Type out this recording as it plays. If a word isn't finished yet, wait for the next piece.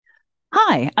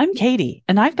Hi, I'm Katie,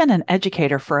 and I've been an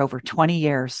educator for over 20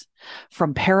 years.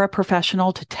 From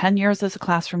paraprofessional to 10 years as a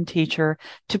classroom teacher,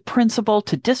 to principal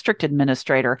to district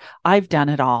administrator, I've done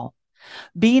it all.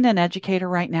 Being an educator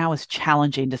right now is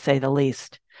challenging to say the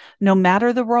least. No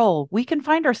matter the role, we can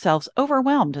find ourselves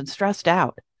overwhelmed and stressed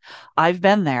out. I've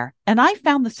been there, and I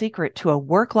found the secret to a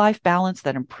work-life balance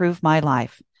that improved my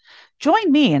life.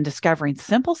 Join me in discovering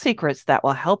simple secrets that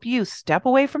will help you step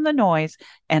away from the noise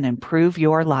and improve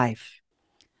your life.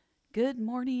 Good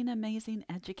morning, amazing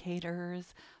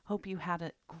educators. Hope you had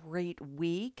a great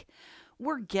week.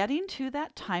 We're getting to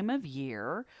that time of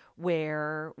year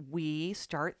where we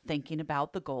start thinking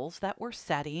about the goals that we're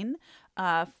setting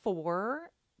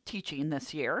for teaching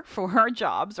this year, for our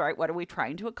jobs, right? What are we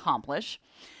trying to accomplish?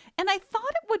 And I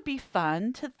thought it would be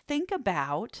fun to think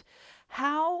about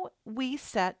how we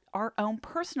set our own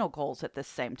personal goals at the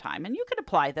same time. And you could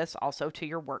apply this also to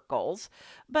your work goals.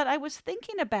 But I was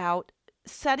thinking about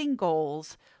setting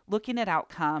goals, looking at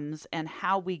outcomes, and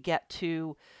how we get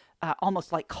to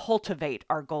almost like cultivate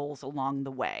our goals along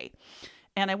the way.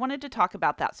 And I wanted to talk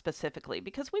about that specifically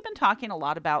because we've been talking a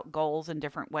lot about goals and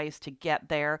different ways to get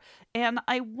there. And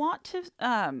I want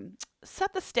to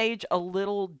set the stage a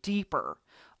little deeper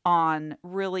on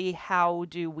really how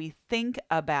do we think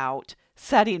about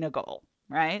setting a goal,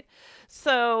 right?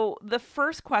 So, the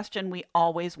first question we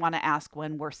always want to ask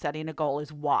when we're setting a goal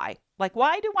is why? Like,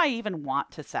 why do I even want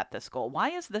to set this goal? Why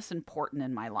is this important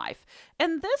in my life?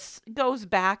 And this goes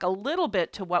back a little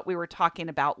bit to what we were talking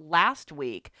about last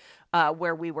week,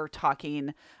 where we were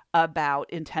talking about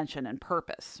intention and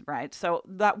purpose, right? So,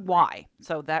 that why.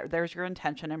 So, there's your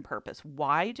intention and purpose.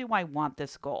 Why do I want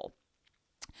this goal?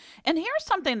 And here's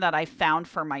something that I found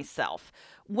for myself.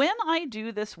 When I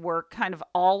do this work kind of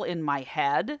all in my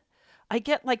head, I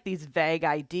get like these vague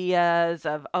ideas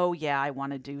of, oh, yeah, I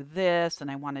want to do this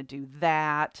and I want to do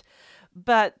that.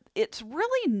 But it's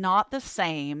really not the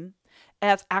same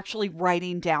as actually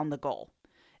writing down the goal.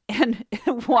 And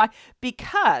why?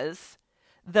 Because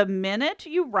the minute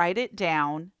you write it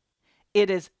down, it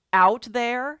is out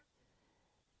there,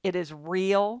 it is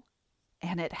real,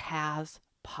 and it has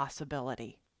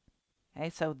possibility. Okay,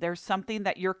 so there's something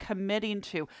that you're committing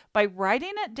to. By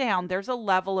writing it down, there's a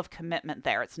level of commitment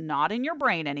there. It's not in your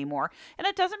brain anymore, and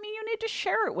it doesn't mean you need to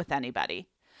share it with anybody.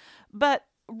 But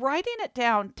writing it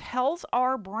down tells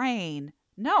our brain,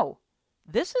 no,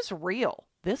 this is real.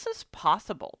 This is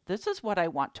possible. This is what I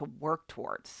want to work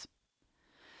towards.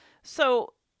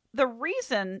 So the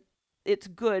reason it's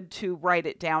good to write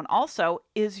it down also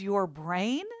is your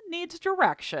brain needs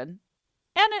direction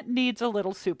and it needs a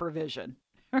little supervision.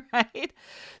 Right?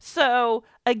 So,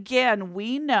 again,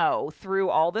 we know through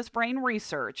all this brain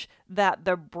research that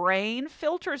the brain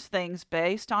filters things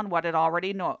based on what it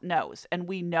already knows. And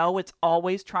we know it's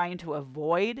always trying to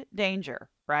avoid danger,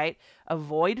 right?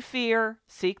 Avoid fear,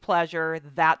 seek pleasure.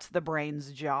 That's the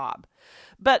brain's job.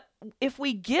 But if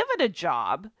we give it a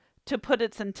job to put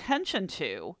its intention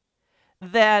to,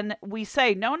 then we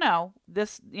say, no, no,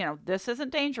 this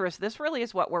isn't dangerous. This really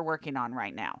is what we're working on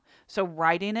right now. So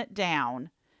writing it down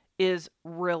is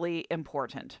really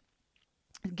important,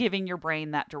 giving your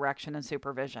brain that direction and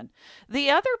supervision.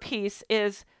 The other piece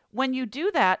is when you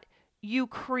do that, you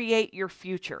create your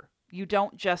future. You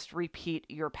don't just repeat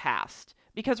your past.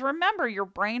 Because remember, your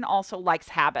brain also likes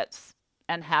habits,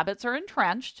 and habits are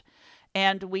entrenched.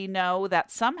 And we know that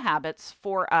some habits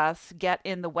for us get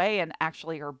in the way and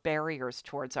actually are barriers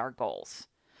towards our goals.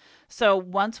 So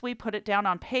once we put it down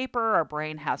on paper, our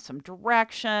brain has some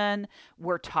direction.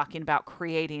 We're talking about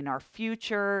creating our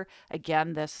future.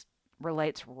 Again, this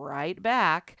relates right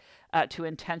back to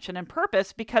intention and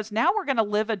purpose because now we're going to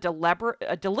live a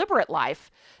deliberate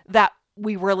life that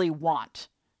we really want,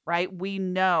 right? We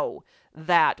know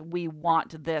that we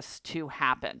want this to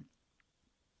happen.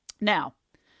 Now,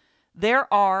 there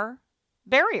are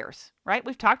barriers, right?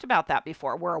 We've talked about that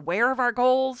before. We're aware of our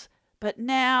goals, but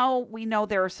now we know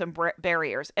there are some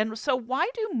barriers. And so, why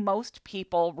do most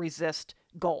people resist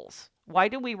goals? Why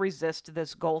do we resist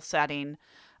this goal setting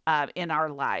in our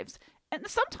lives? And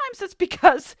sometimes it's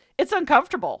because it's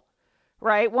uncomfortable,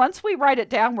 right? Once we write it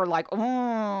down, we're like,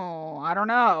 oh, I don't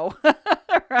know,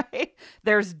 right?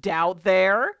 There's doubt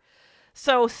there.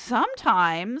 So,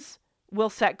 sometimes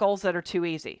we'll set goals that are too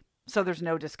easy. So there's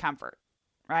no discomfort,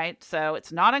 right? So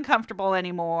it's not uncomfortable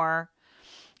anymore,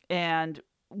 and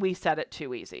we set it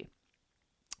too easy.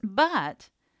 But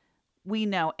we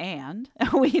know, and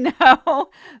we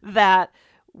know that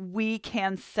we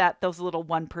can set those little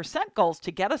 1% goals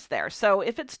to get us there. So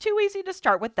if it's too easy to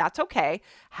start with, that's okay.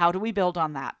 How do we build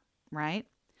on that, right?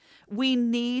 We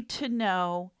need to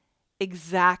know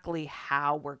exactly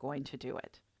how we're going to do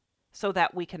it. so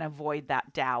that we can avoid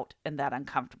that doubt and that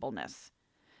uncomfortableness.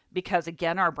 Because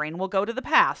again, our brain will go to the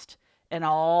past and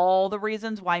all the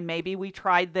reasons why maybe we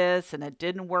tried this and it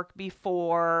didn't work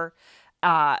before.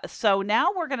 So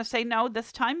now we're going to say, no,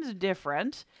 this time's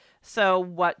different. So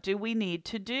what do we need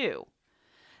to do?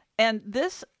 And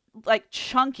this, like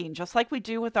chunking, just like we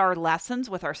do with our lessons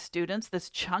with our students, this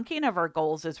chunking of our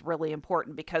goals is really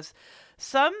important because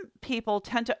some people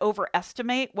tend to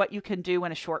overestimate what you can do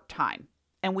in a short time,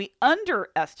 and we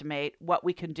underestimate what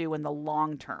we can do in the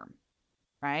long term,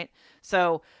 right?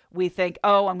 So we think,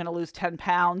 oh, I'm going to lose 10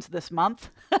 pounds this month,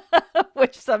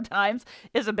 which sometimes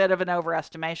is a bit of an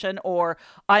overestimation, or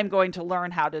I'm going to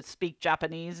learn how to speak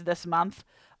Japanese this month,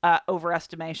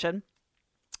 overestimation.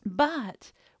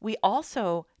 But we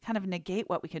also kind of negate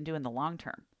what we can do in the long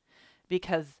term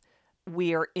because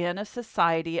we are in a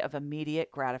society of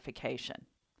immediate gratification.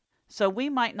 So we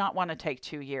might not want to take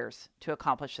 2 years to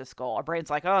accomplish this goal. Our brain's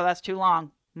like, oh, that's too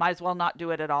long. Might as well not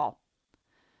do it at all.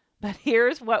 But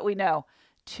here's what we know: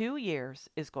 2 years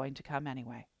is going to come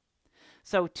anyway.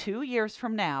 So 2 years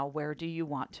from now, where do you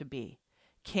want to be?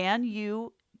 Can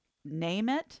you name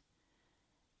it?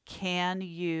 Can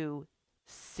you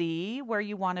see where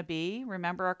you want to be?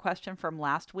 Remember our question from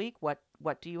last week, what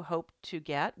do you hope to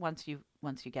get once you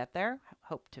get there?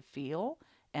 Hope to feel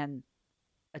and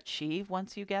achieve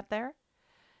once you get there?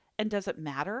 And does it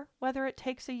matter whether it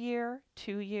takes a year,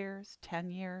 2 years,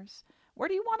 10 years? Where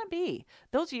do you want to be?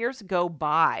 Those years go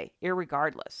by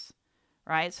irregardless,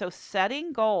 right? So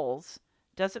setting goals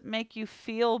doesn't make you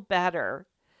feel better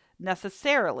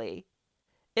necessarily,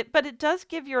 but it does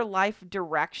give your life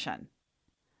direction,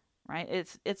 right?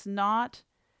 It's not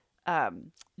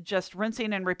just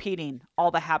rinsing and repeating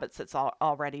all the habits that's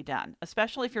already done,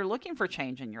 especially if you're looking for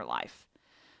change in your life.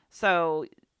 So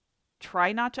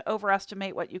try not to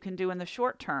overestimate what you can do in the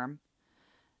short term,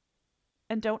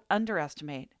 and don't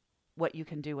underestimate what you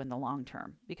can do in the long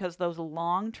term, because those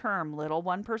long term little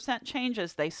 1%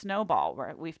 changes, they snowball,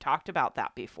 right? We've talked about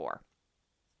that before.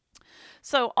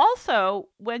 So also,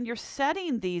 when you're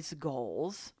setting these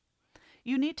goals,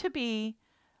 you need to be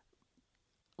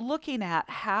looking at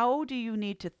how do you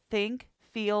need to think,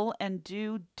 feel, and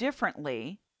do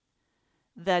differently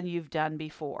than you've done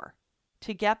before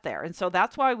to get there. And so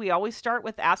that's why we always start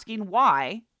with asking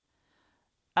why,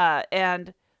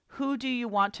 and who do you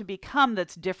want to become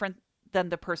that's different than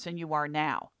the person you are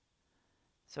now.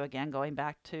 So again, going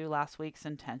back to last week's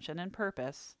intention and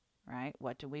purpose, right?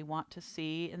 What do we want to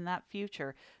see in that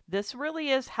future? This really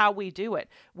is how we do it.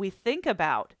 We think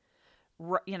about,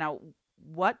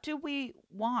 what do we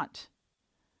want?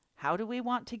 How do we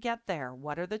want to get there?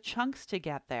 What are the chunks to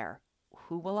get there?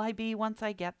 Who will I be once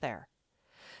I get there?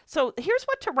 So here's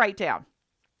what to write down.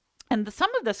 And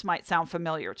some of this might sound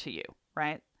familiar to you,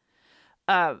 right?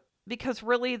 Because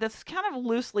really this is kind of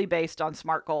loosely based on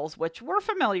SMART goals, which we're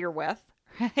familiar with,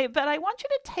 right? But I want you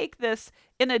to take this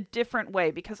in a different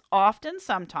way, because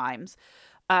sometimes,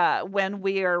 when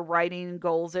we are writing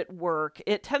goals at work,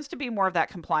 it tends to be more of that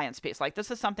compliance piece. Like,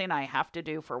 this is something I have to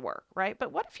do for work, right?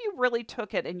 But what if you really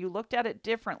took it and you looked at it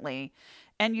differently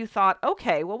and you thought,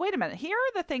 okay, well, wait a minute. Here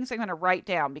are the things I'm going to write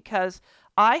down because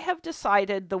I have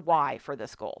decided the why for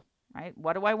this goal, right?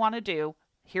 What do I want to do?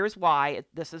 Here's why.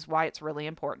 This is why it's really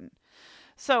important.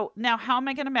 So now how am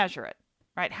I going to measure it,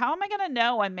 right? How am I going to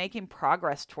know I'm making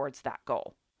progress towards that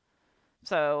goal?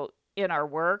 So in our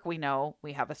work, we know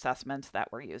we have assessments that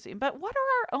we're using, but what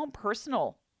are our own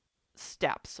personal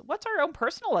steps? What's our own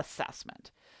personal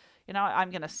assessment?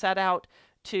 I'm going to set out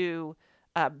to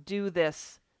do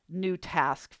this new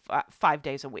task 5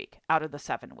 days a week out of the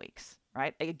 7 weeks,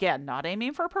 right? Again, not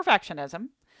aiming for perfectionism,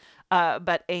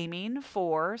 but aiming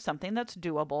for something that's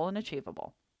doable and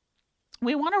achievable.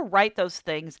 We want to write those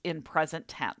things in present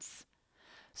tense.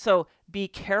 So be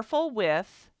careful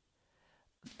with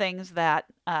things that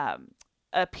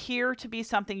appear to be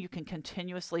something you can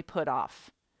continuously put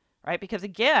off, right? Because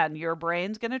again, your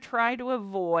brain's going to try to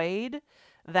avoid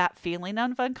that feeling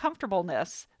of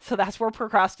uncomfortableness. So that's where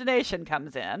procrastination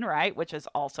comes in, right? Which is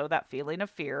also that feeling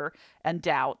of fear and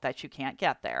doubt that you can't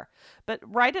get there. But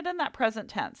write it in that present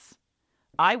tense.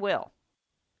 I will.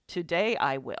 Today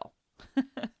I will.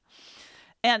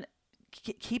 And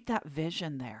keep that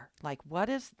vision there. Like, what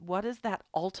is that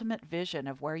ultimate vision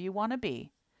of where you want to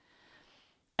be?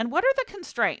 And what are the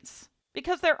constraints?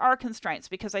 Because there are constraints,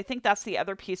 because I think that's the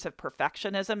other piece of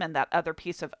perfectionism, and that other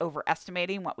piece of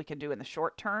overestimating what we can do in the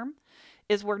short term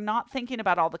is we're not thinking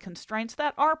about all the constraints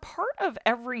that are part of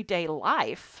everyday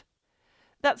life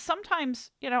that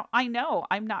sometimes, I know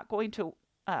I'm not going to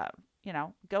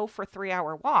go for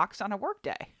 3-hour walks on a work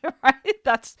day,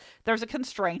 right? There's a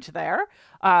constraint there.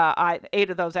 8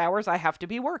 of those hours I have to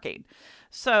be working.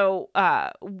 So,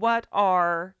 what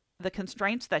are the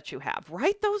constraints that you have?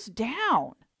 Write those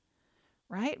down,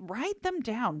 right? Write them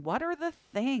down. What are the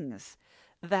things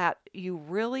that you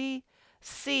really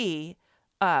see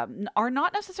are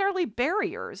not necessarily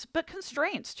barriers, but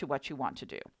constraints to what you want to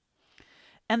do?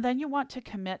 And then you want to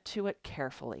commit to it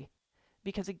carefully.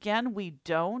 Because again, we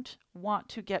don't want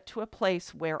to get to a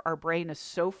place where our brain is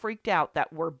so freaked out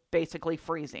that we're basically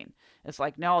freezing. It's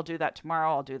like, no, I'll do that tomorrow.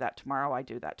 I'll do that tomorrow. I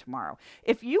do that tomorrow.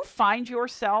 If you find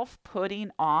yourself putting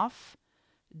off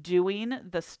doing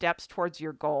the steps towards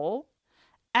your goal,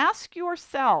 ask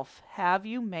yourself, have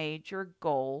you made your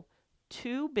goal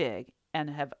too big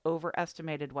and have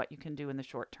overestimated what you can do in the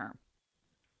short term?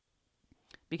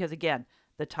 Because again,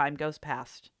 the time goes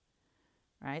past,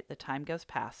 right? The time goes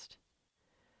past.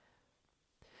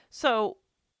 So,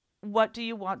 what do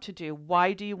you want to do?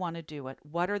 Why do you want to do it?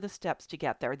 What are the steps to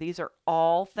get there? These are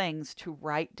all things to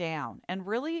write down and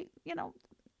really,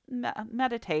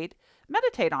 meditate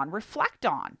on, reflect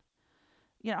on.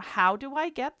 How do I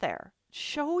get there?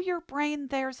 Show your brain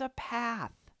there's a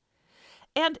path.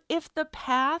 And if the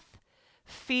path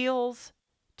feels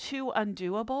too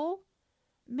undoable,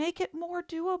 make it more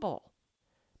doable.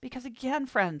 Because again,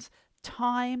 friends,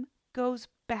 time goes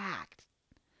back.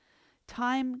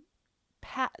 Time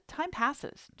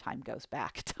passes. Time goes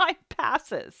back. Time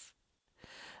passes.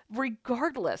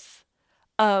 Regardless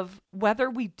of whether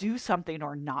we do something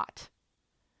or not.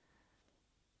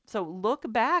 So look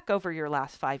back over your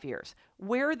last 5 years.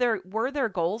 Were there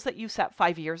goals that you set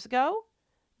 5 years ago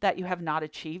that you have not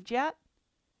achieved yet?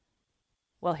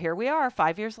 Well, here we are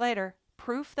 5 years later.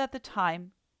 Proof that the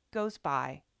time goes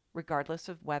by, regardless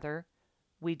of whether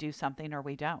we do something or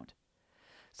we don't.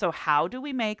 So how do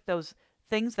we make those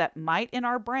things that might in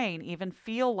our brain even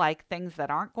feel like things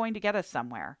that aren't going to get us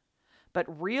somewhere,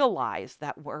 but realize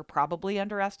that we're probably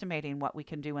underestimating what we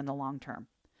can do in the long term,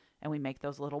 and we make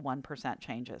those little 1%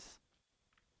 changes?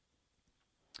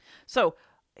 So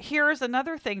here's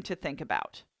another thing to think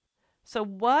about. So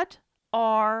what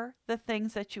are the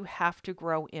things that you have to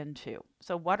grow into?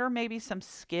 So what are maybe some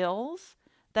skills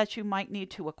that you might need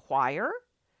to acquire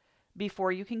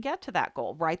before you can get to that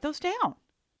goal? Write those down.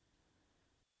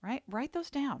 Right? Write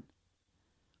those down.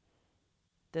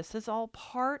 This is all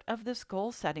part of this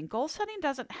goal setting. Goal setting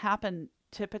doesn't happen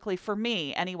typically, for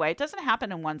me anyway, it doesn't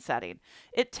happen in one setting.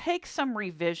 It takes some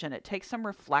revision. It takes some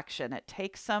reflection. It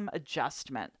takes some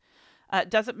adjustment.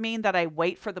 It doesn't mean that I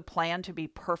wait for the plan to be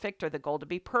perfect or the goal to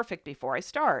be perfect before I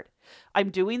start. I'm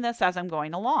doing this as I'm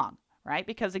going along, right?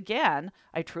 Because again,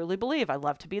 I truly believe I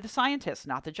love to be the scientist,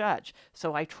 not the judge.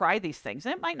 So I try these things.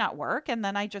 And it might not work, and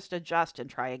then I just adjust and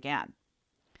try again.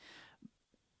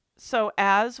 So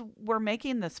as we're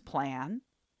making this plan,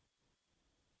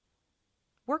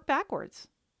 work backwards.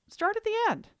 Start at the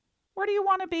end. Where do you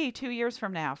want to be 2 years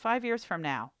from now, 5 years from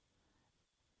now?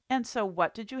 And so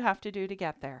what did you have to do to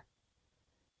get there?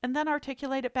 And then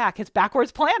articulate it back. It's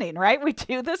backwards planning, right? We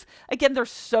do this. Again,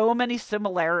 there's so many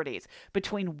similarities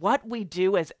between what we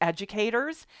do as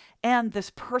educators and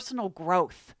this personal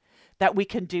growth that we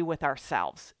can do with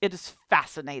ourselves. It is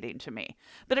fascinating to me,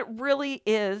 but it really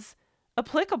is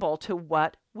applicable to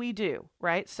what we do,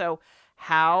 right? So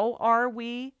how are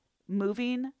we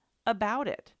moving about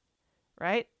it,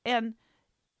 right? And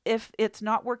if it's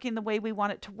not working the way we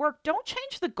want it to work, don't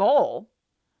change the goal,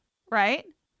 right?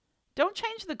 Don't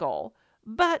change the goal,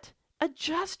 but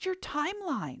adjust your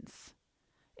timelines.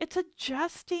 It's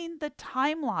adjusting the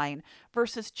timeline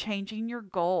versus changing your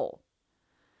goal.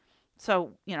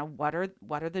 So, what are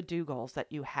the do goals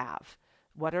that you have?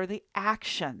 What are the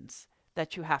actions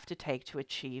that you have to take to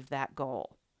achieve that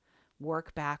goal?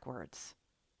 Work backwards.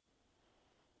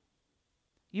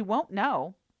 You won't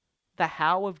know the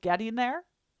how of getting there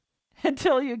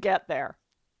until you get there.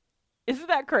 Isn't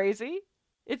that crazy?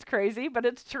 It's crazy, but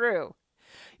it's true.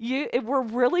 We're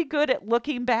really good at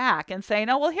looking back and saying,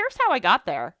 oh, well, here's how I got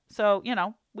there. So,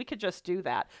 we could just do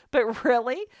that. But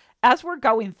really, as we're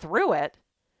going through it,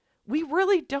 we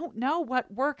really don't know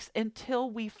what works until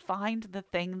we find the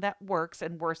thing that works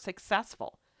and we're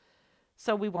successful.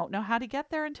 So we won't know how to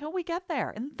get there until we get there.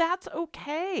 And that's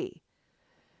okay,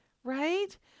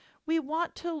 right? We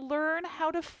want to learn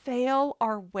how to fail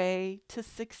our way to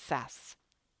success.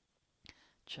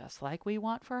 Just like we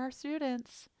want for our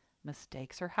students.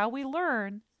 Mistakes are how we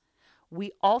learn.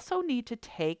 We also need to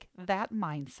take that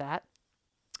mindset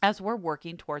as we're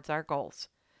working towards our goals.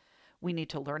 We need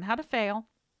to learn how to fail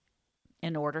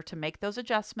in order to make those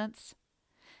adjustments,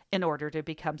 in order to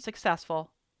become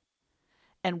successful.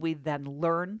 and we then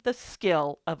learn the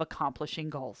skill of accomplishing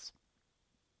goals.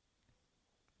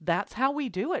 That's how we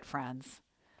do it, friends.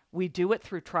 We do it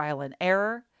through trial and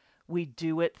error. We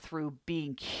do it through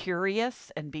being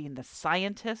curious and being the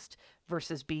scientist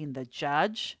versus being the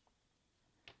judge.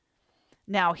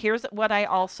 Now, here's what I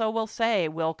also will say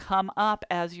will come up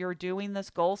as you're doing this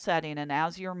goal setting and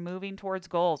as you're moving towards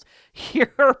goals.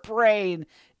 Your brain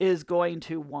is going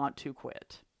to want to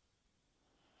quit.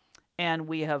 And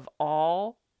we have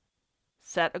all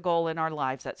set a goal in our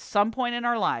lives. At some point in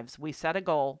our lives, we set a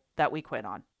goal that we quit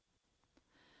on.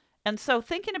 And so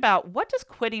thinking about what does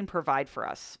quitting provide for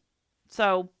us?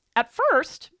 So at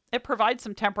first, it provides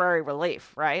some temporary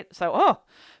relief, right? So, oh,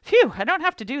 phew, I don't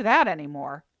have to do that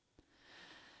anymore.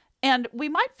 And we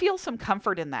might feel some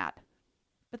comfort in that,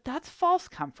 but that's false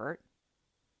comfort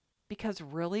because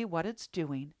really what it's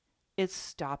doing is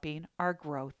stopping our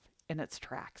growth in its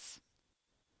tracks.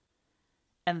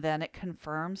 And then it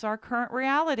confirms our current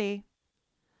reality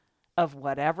of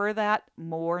whatever that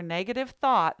more negative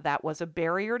thought that was a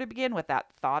barrier to begin with,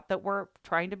 that thought that we're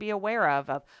trying to be aware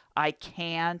of I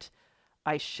can't,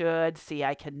 I should, see,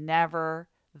 I can never,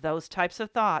 those types of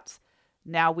thoughts.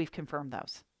 Now we've confirmed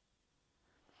those.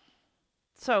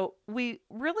 So we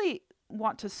really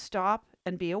want to stop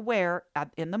and be aware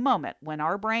in the moment when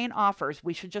our brain offers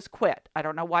we should just quit. I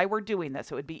don't know why we're doing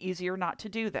this. It would be easier not to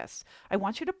do this. I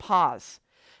want you to pause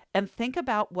and think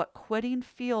about what quitting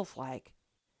feels like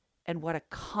and what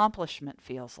accomplishment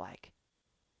feels like.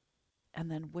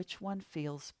 And then which one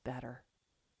feels better.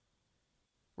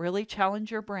 Really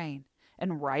challenge your brain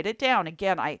and write it down.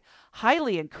 Again, I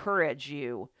highly encourage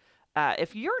you,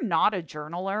 if you're not a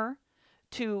journaler,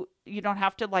 you don't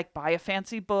have to like buy a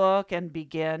fancy book and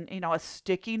begin, a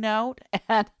sticky note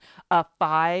and a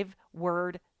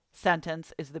 5-word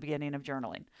sentence is the beginning of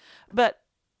journaling. But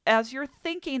as you're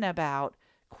thinking about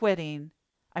quitting,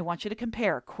 I want you to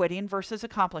compare quitting versus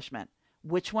accomplishment.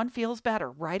 Which one feels better?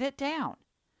 Write it down.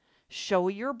 Show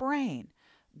your brain.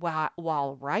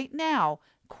 While right now,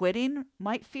 quitting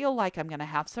might feel like I'm going to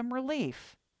have some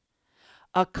relief.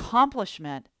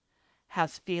 Accomplishment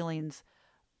has feelings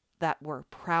that we're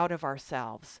proud of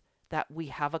ourselves, that we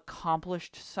have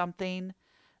accomplished something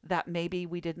that maybe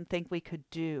we didn't think we could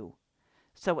do.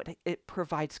 So it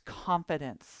provides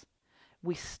confidence.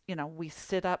 We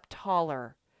sit up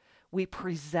taller. We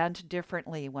present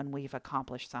differently when we've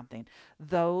accomplished something.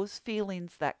 Those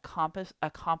feelings that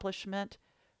accomplishment,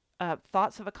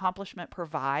 thoughts of accomplishment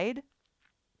provide,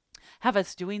 have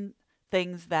us doing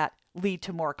things that lead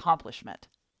to more accomplishment.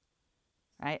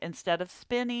 Right? Instead of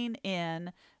spinning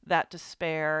in that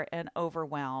despair and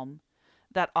overwhelm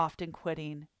that often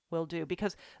quitting will do.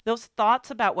 Because those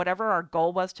thoughts about whatever our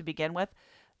goal was to begin with,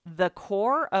 the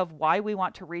core of why we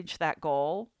want to reach that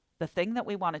goal, the thing that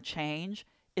we want to change,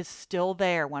 is still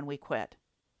there when we quit.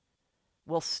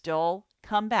 We'll still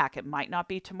come back. It might not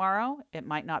be tomorrow. It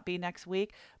might not be next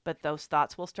week, but those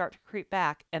thoughts will start to creep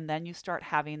back. And then you start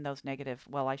having those negative,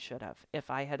 well, I should have, if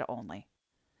I had only.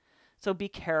 So be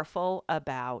careful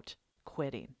about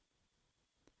quitting.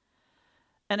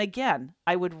 And again,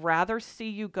 I would rather see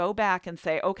you go back and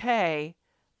say, okay,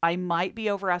 I might be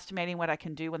overestimating what I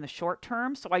can do in the short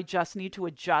term, so I just need to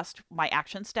adjust my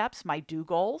action steps, my do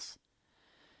goals.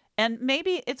 And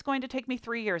maybe it's going to take me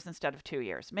 3 years instead of 2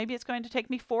 years. Maybe it's going to take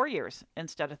me 4 years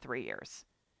instead of 3 years.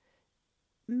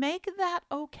 Make that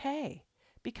okay,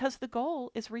 because the goal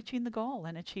is reaching the goal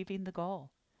and achieving the goal.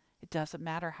 It doesn't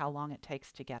matter how long it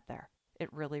takes to get there.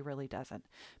 It really, really doesn't.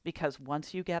 Because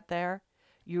once you get there,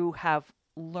 you have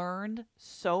learned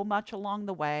so much along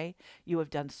the way. You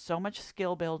have done so much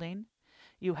skill building.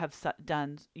 You have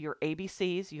done your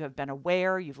ABCs. You have been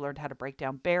aware. You've learned how to break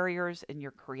down barriers, and you're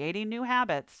creating new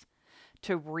habits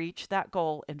to reach that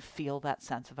goal and feel that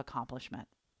sense of accomplishment.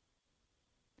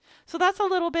 So that's a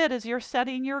little bit as you're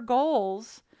setting your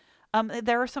goals.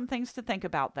 There are some things to think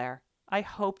about there. I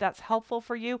hope that's helpful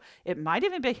for you. It might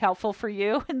even be helpful for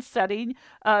you in setting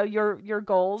your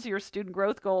goals, your student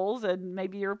growth goals, and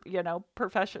maybe your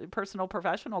personal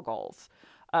professional goals.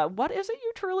 What is it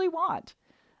you truly want?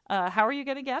 How are you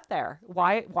going to get there?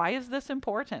 Why is this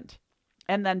important?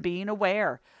 And then being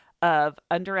aware of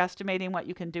underestimating what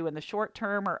you can do in the short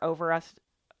term or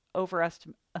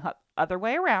other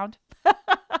way around.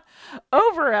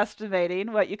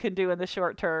 Overestimating what you can do in the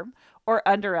short term or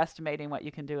underestimating what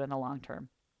you can do in the long term.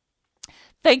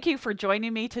 Thank you for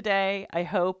joining me today. I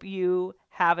hope you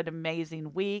have an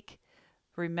amazing week.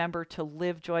 Remember to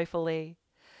live joyfully.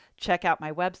 Check out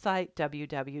my website,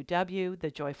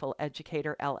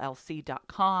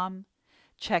 www.thejoyfuleducatorllc.com.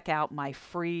 Check out my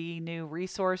free new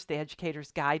resource, The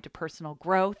Educator's Guide to Personal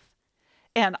Growth.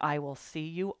 And I will see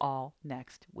you all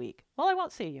next week. Well, I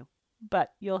won't see you,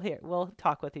 but we'll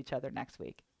talk with each other next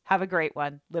week. Have a great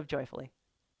one. Live joyfully.